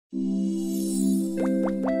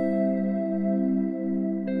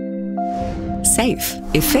Safe,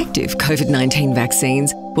 effective COVID-19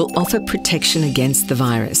 vaccines will offer protection against the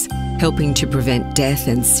virus, helping to prevent death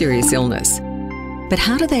and serious illness. But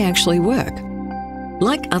how do they actually work?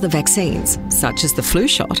 Like other vaccines, such as the flu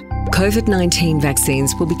shot, COVID-19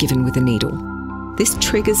 vaccines will be given with a needle. This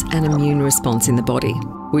triggers an immune response in the body,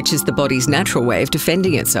 which is the body's natural way of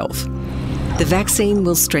defending itself. The vaccine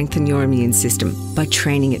will strengthen your immune system by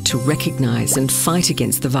training it to recognise and fight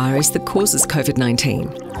against the virus that causes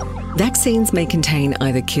COVID-19. Vaccines may contain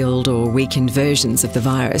either killed or weakened versions of the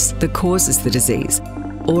virus that causes the disease,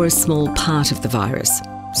 or a small part of the virus,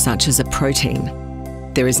 such as a protein.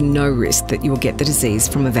 There is no risk that you will get the disease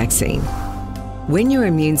from a vaccine. When your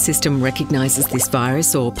immune system recognises this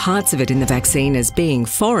virus or parts of it in the vaccine as being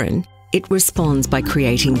foreign, it responds by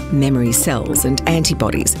creating memory cells and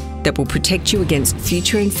antibodies that will protect you against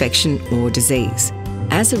future infection or disease.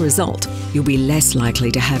 As a result, you'll be less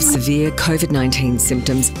likely to have severe COVID-19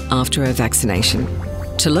 symptoms after a vaccination.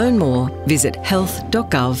 To learn more, visit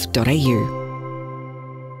health.gov.au.